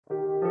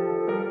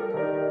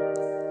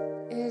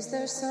Is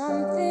there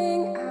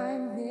something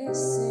I'm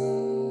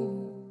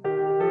missing?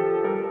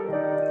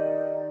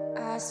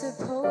 I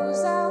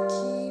suppose I'll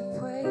keep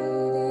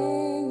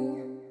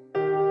waiting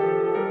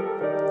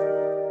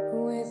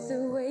with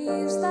the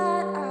ways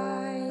that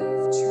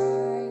I've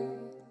tried.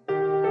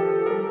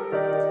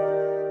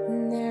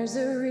 And there's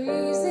a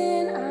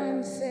reason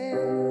I'm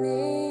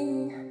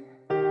failing.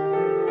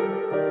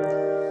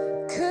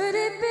 Could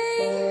it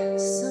be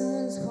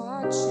someone's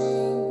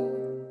watching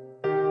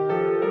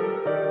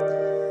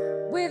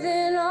with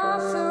an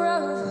offer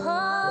of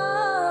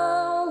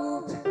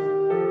hope?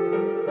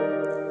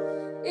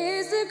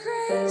 Is the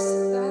grace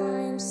that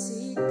I'm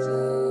seeking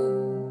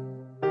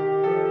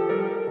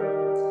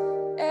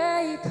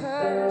a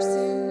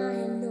person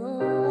I know?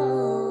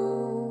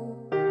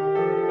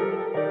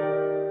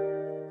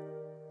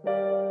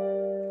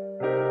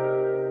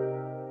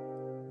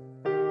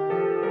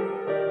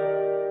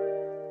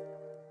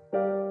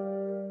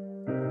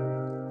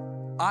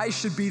 I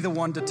should be the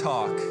one to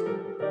talk.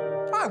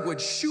 I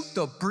would shoot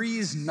the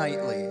breeze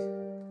nightly.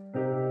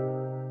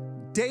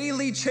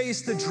 Daily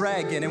chase the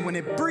dragon, and when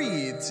it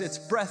breathes, its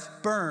breath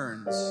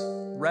burns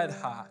red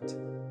hot.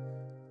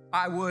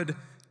 I would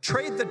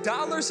trade the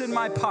dollars in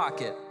my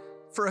pocket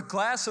for a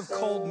glass of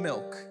cold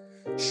milk,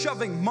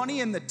 shoving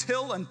money in the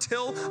till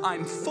until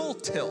I'm full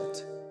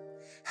tilt.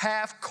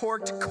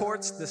 Half-corked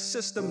courts, the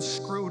system's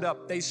screwed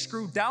up. They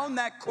screw down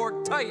that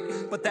cork tight,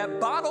 but that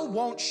bottle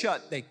won't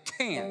shut. They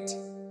can't.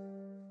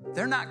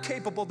 They're not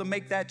capable to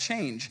make that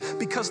change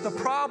because the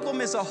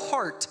problem is a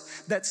heart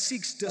that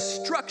seeks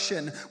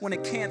destruction when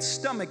it can't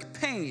stomach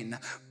pain.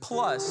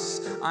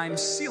 Plus, I'm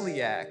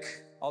celiac.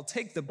 I'll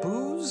take the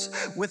booze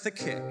with a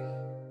kick.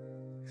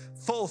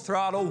 Full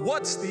throttle,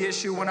 what's the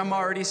issue when I'm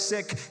already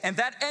sick? And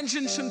that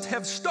engine shouldn't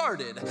have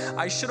started.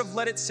 I should have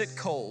let it sit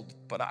cold.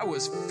 But I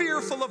was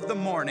fearful of the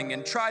morning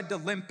and tried to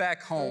limp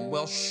back home.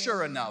 Well,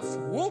 sure enough,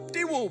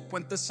 whoop-de-whoop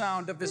went the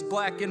sound of his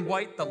black and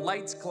white. The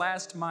lights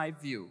glassed my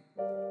view.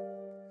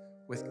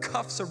 With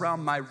cuffs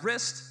around my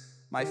wrist,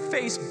 my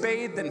face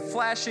bathed in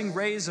flashing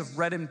rays of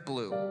red and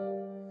blue.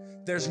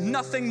 There's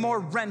nothing more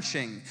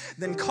wrenching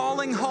than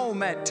calling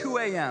home at 2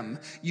 a.m.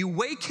 You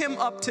wake him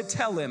up to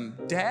tell him,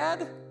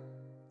 Dad,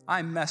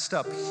 I messed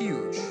up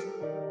huge.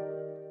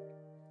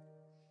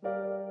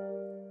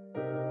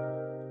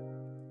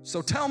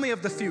 So tell me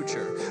of the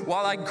future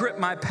while I grip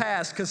my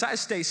past, because I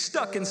stay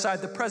stuck inside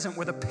the present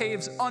where the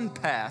pave's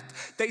unpathed.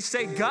 They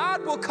say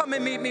God will come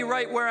and meet me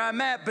right where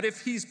I'm at, but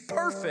if he's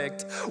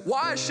perfect,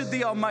 why should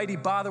the Almighty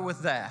bother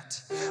with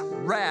that?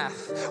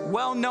 Wrath,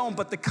 well known,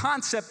 but the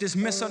concept is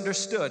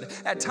misunderstood.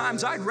 At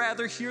times I'd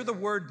rather hear the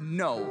word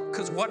no,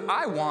 because what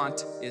I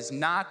want is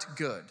not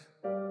good.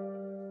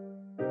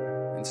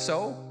 And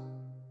so,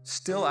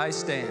 still I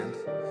stand.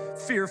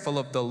 Fearful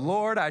of the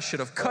Lord, I should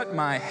have cut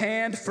my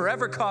hand,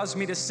 forever caused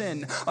me to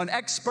sin. An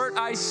expert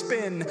I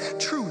spin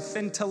truth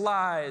into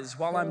lies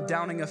while I'm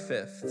downing a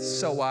fifth.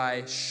 So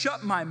I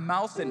shut my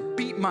mouth and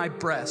beat my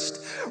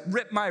breast,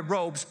 rip my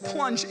robes,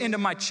 plunge into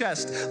my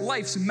chest.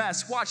 Life's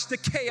mess, watch the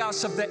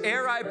chaos of the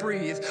air I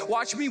breathe.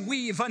 Watch me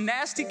weave a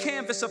nasty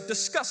canvas of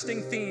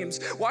disgusting themes.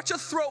 Watch a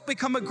throat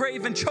become a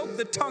grave and choke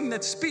the tongue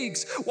that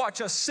speaks. Watch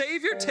a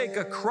savior take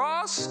a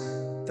cross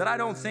that I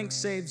don't think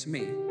saves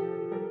me.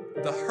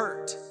 The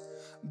hurt,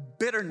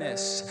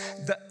 bitterness,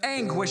 the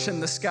anguish in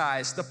the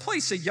skies, the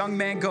place a young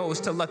man goes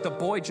to let the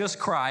boy just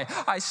cry.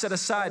 I set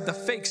aside the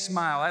fake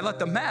smile. I let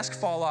the mask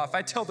fall off.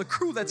 I tell the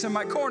crew that's in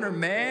my corner,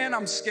 man,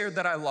 I'm scared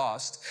that I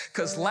lost.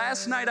 Because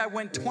last night I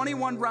went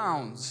 21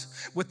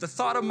 rounds with the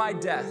thought of my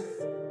death.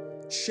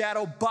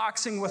 Shadow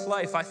boxing with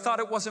life. I thought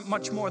it wasn't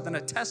much more than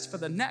a test for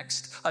the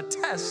next, a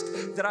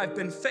test that I've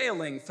been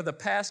failing for the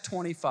past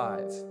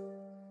 25.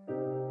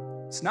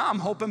 So now I'm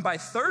hoping by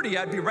 30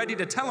 I'd be ready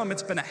to tell him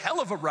it's been a hell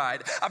of a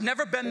ride. I've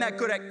never been that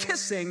good at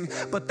kissing,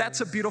 but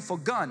that's a beautiful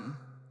gun.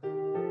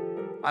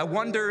 I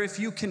wonder if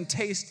you can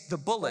taste the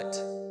bullet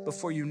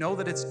before you know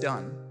that it's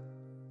done.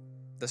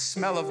 The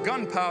smell of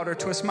gunpowder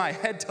twists my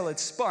head till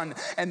it's spun,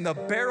 and the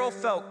barrel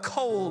felt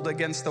cold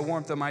against the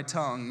warmth of my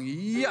tongue.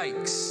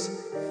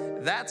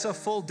 Yikes, that's a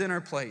full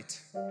dinner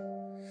plate.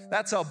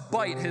 That's a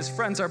bite his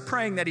friends are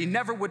praying that he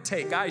never would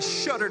take. I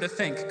shudder to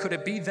think, could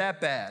it be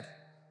that bad?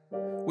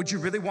 Would you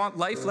really want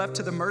life left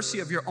to the mercy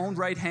of your own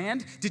right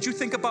hand? Did you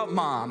think about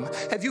mom?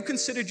 Have you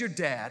considered your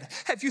dad?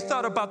 Have you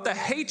thought about the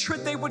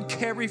hatred they would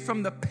carry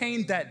from the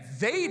pain that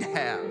they'd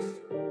have?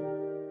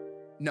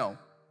 No.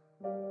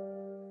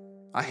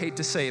 I hate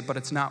to say it, but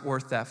it's not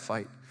worth that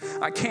fight.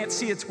 I can't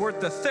see it's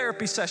worth the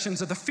therapy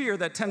sessions or the fear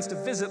that tends to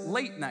visit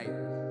late night.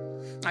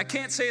 I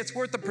can't say it's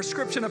worth the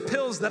prescription of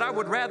pills that I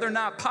would rather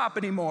not pop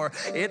anymore.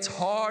 It's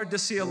hard to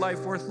see a life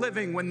worth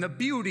living when the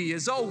beauty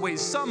is always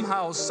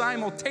somehow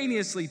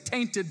simultaneously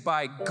tainted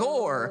by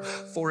gore.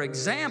 For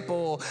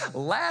example,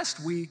 last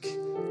week,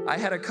 I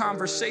had a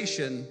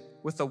conversation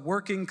with a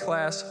working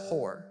class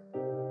whore.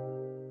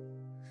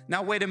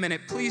 Now, wait a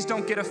minute, please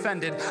don't get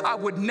offended. I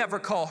would never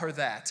call her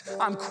that.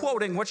 I'm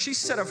quoting what she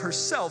said of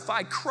herself.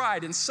 I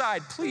cried and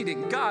sighed,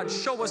 pleading, God,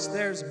 show us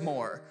there's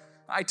more.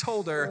 I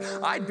told her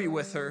I'd be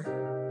with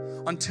her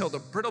until the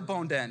brittle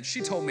boned end.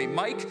 She told me,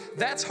 Mike,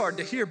 that's hard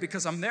to hear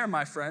because I'm there,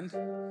 my friend.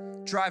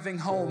 Driving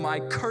home, I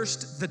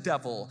cursed the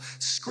devil,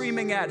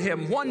 screaming at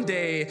him, one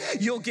day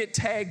you'll get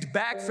tagged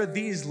back for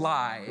these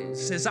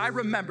lies. As I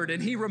remembered,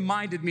 and he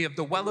reminded me of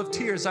the well of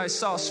tears I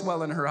saw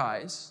swell in her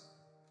eyes.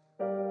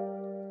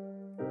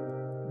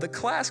 The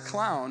class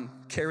clown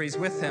carries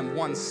with him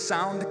one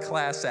sound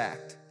class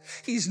act.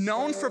 He's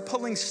known for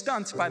pulling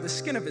stunts by the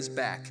skin of his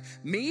back.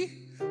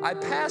 Me, I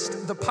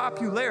passed the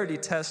popularity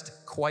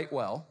test quite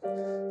well.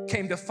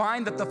 Came to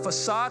find that the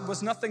facade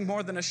was nothing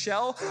more than a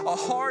shell, a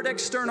hard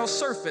external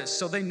surface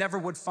so they never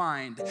would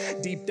find.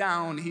 Deep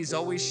down, he's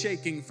always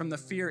shaking from the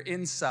fear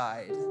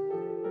inside.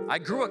 I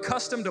grew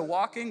accustomed to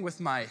walking with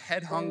my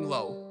head hung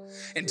low.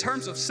 In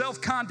terms of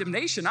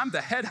self-condemnation, I'm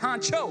the head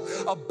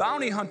honcho, a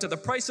bounty hunter, the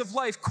price of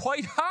life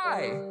quite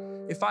high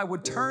if I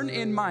would turn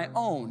in my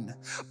own.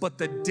 But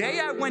the day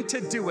I went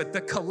to do it,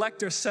 the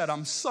collector said,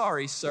 I'm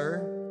sorry,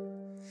 sir.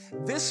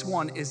 This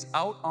one is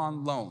out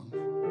on loan.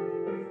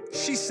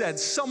 She said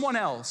someone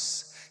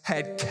else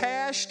had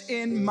cashed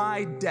in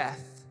my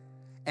death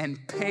and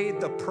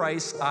paid the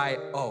price I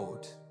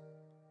owed.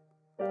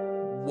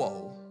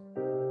 Whoa.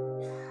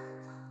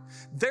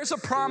 There's a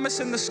promise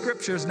in the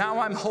scriptures, now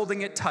I'm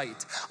holding it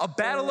tight. A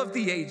battle of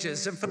the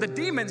ages, and for the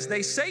demons,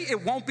 they say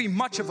it won't be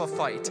much of a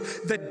fight.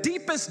 The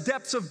deepest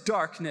depths of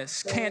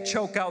darkness can't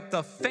choke out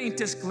the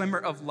faintest glimmer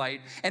of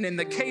light. And in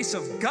the case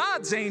of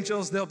God's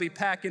angels, they'll be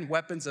packing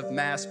weapons of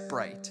mass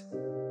bright.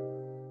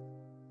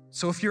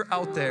 So if you're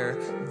out there,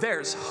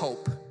 there's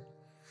hope.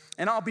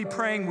 And I'll be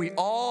praying we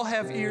all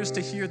have ears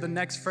to hear the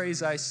next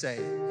phrase I say.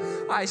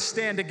 I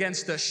stand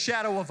against the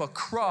shadow of a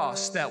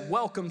cross that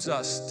welcomes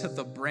us to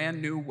the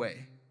brand new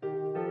way.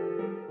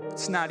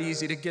 It's not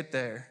easy to get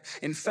there.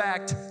 In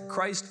fact,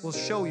 Christ will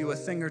show you a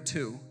thing or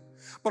two.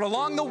 But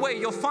along the way,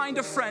 you'll find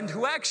a friend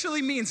who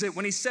actually means it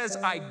when he says,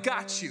 I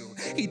got you.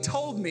 He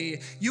told me,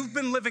 you've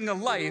been living a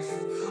life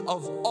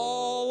of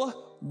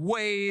all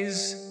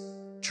ways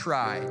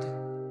tried.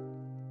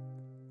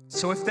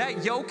 So if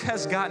that yoke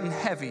has gotten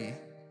heavy,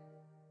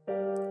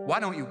 why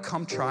don't you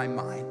come try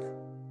mine?